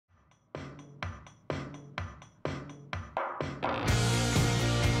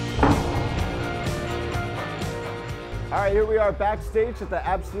All right, here we are backstage at the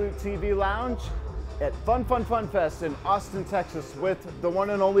Absolute TV Lounge at Fun Fest in Austin, Texas with the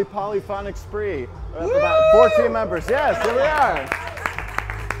one and only Polyphonic Spree. About 14 members. Yes, here we are.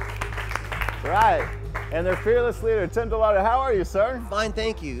 Right. And their fearless leader, Tim Delauder. How are you, sir? Fine,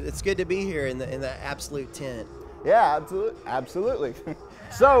 thank you. It's good to be here in the Absolute tent. Yeah, absolutely.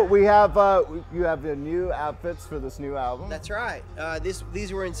 So we have you have the new outfits for this new album. That's right.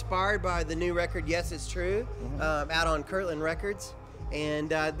 These were inspired by the new record, Yes It's True, out on Kirtland Records, and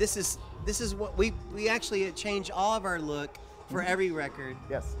this is what we actually change all of our look for every record.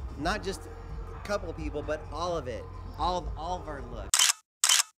 Yes. Not just a couple people, but all of it, all of our look.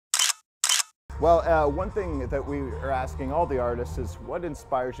 Well, one thing that we are asking all the artists is what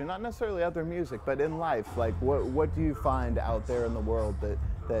inspires you, not necessarily other music, but in life. Like, what do you find out there in the world that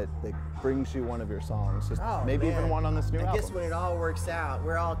brings you one of your songs? Just maybe even one on this new album. I guess when it all works out,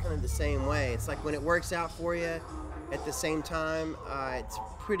 we're all kind of the same way. It's like when it works out for you at the same time, it's a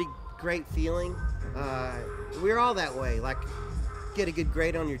pretty great feeling. We're all that way. Like, get a good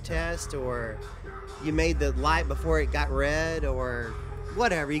grade on your test, or you made the light before it got red, or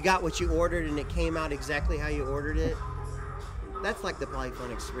whatever, you got what you ordered and it came out exactly how you ordered it. That's like the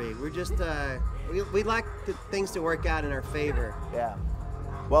Polyphonic Spree. We're just, we like things to work out in our favor. Yeah.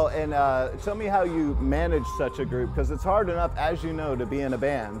 Well, and tell me how you manage such a group, because it's hard enough, as you know, to be in a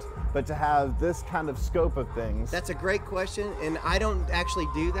band, but to have this kind of scope of things. That's a great question, and I don't actually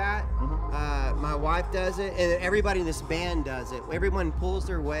do that. My wife does it, and everybody in this band does it. Everyone pulls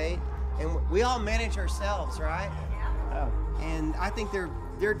their weight, and we all manage ourselves, right? Yeah. And I think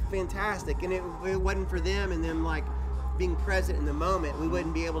they're fantastic, and it wasn't for them and them like being present in the moment, we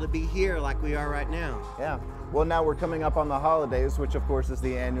wouldn't be able to be here like we are right now. Yeah. Well, now we're coming up on the holidays, which of course is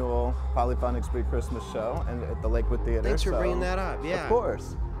the annual Polyphonic Spree Christmas show and at the Lakewood Theater. Thanks for bringing that up. Yeah. Of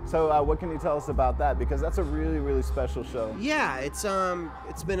course. So what can you tell us about that? Because that's a really, really special show. Yeah, it's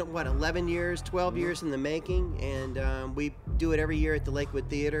been what, 11 years, 12 years in the making, and we do it every year at the Lakewood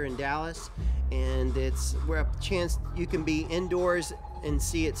Theater in Dallas, and we're a chance you can be indoors and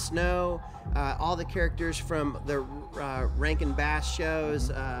see it snow. All the characters from the Rankin Bass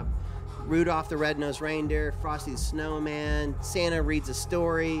shows, Rudolph the Red-Nosed Reindeer, Frosty the Snowman, Santa Reads a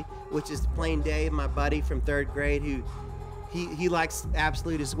Story, which is Plain Dave, my buddy from 3rd grade, who he likes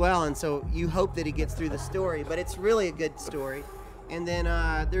Absolute as well, and so you hope that he gets through the story, but it's really a good story. And then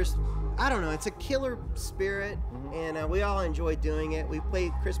there's, I don't know, it's a killer spirit, and we all enjoy doing it. We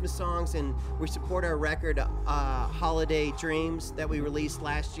play Christmas songs, and we support our record, Holiday Dreams, that we released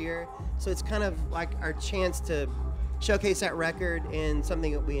last year. So it's kind of like our chance to showcase that record and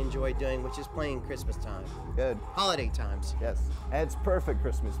something that we enjoy doing, which is playing Christmas time. Good. Holiday times. Yes. And it's perfect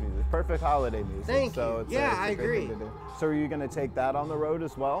Christmas music, perfect holiday music. Thank so you. It's yeah, it's I agree. So are you going to take that on the road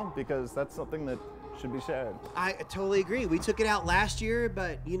as well? Because that's something that should be shared. I totally agree. We took it out last year,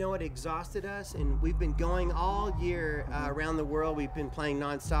 but you know, it exhausted us, and we've been going all year around the world. We've been playing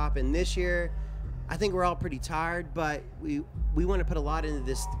nonstop, and this year, I think we're all pretty tired, but we want to put a lot into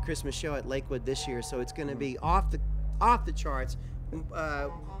this Christmas show at Lakewood this year, so it's going to be off the charts.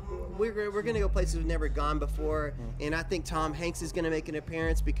 We're going to go places we've never gone before, and I think Tom Hanks is going to make an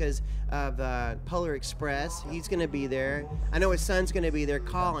appearance because of Polar Express. He's going to be there. I know his son's going to be there,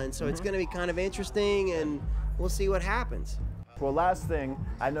 Colin, so it's going to be kind of interesting, and we'll see what happens. Well, last thing,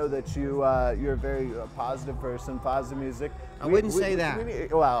 I know that you're a very positive person, positive music. I wouldn't say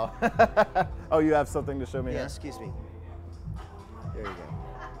that. Wow. Oh, you have something to show me? Yeah, excuse me. There you go.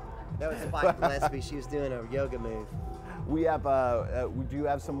 That was Spike Gillespie. She was doing a yoga move. We have, do you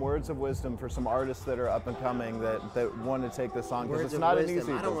have some words of wisdom for some artists that are up and coming that want to take this on? Because it's not an easy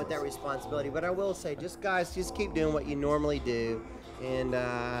business. I don't want that responsibility, but I will say, guys, just keep doing what you normally do, and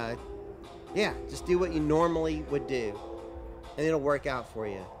yeah, just do what you normally would do, and it'll work out for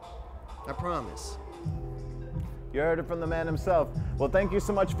you. I promise. You heard it from the man himself. Well, thank you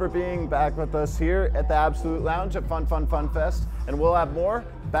so much for being back with us here at the Absolute Lounge at Fun Fest, and we'll have more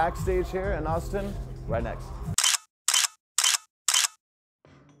backstage here in Austin right next.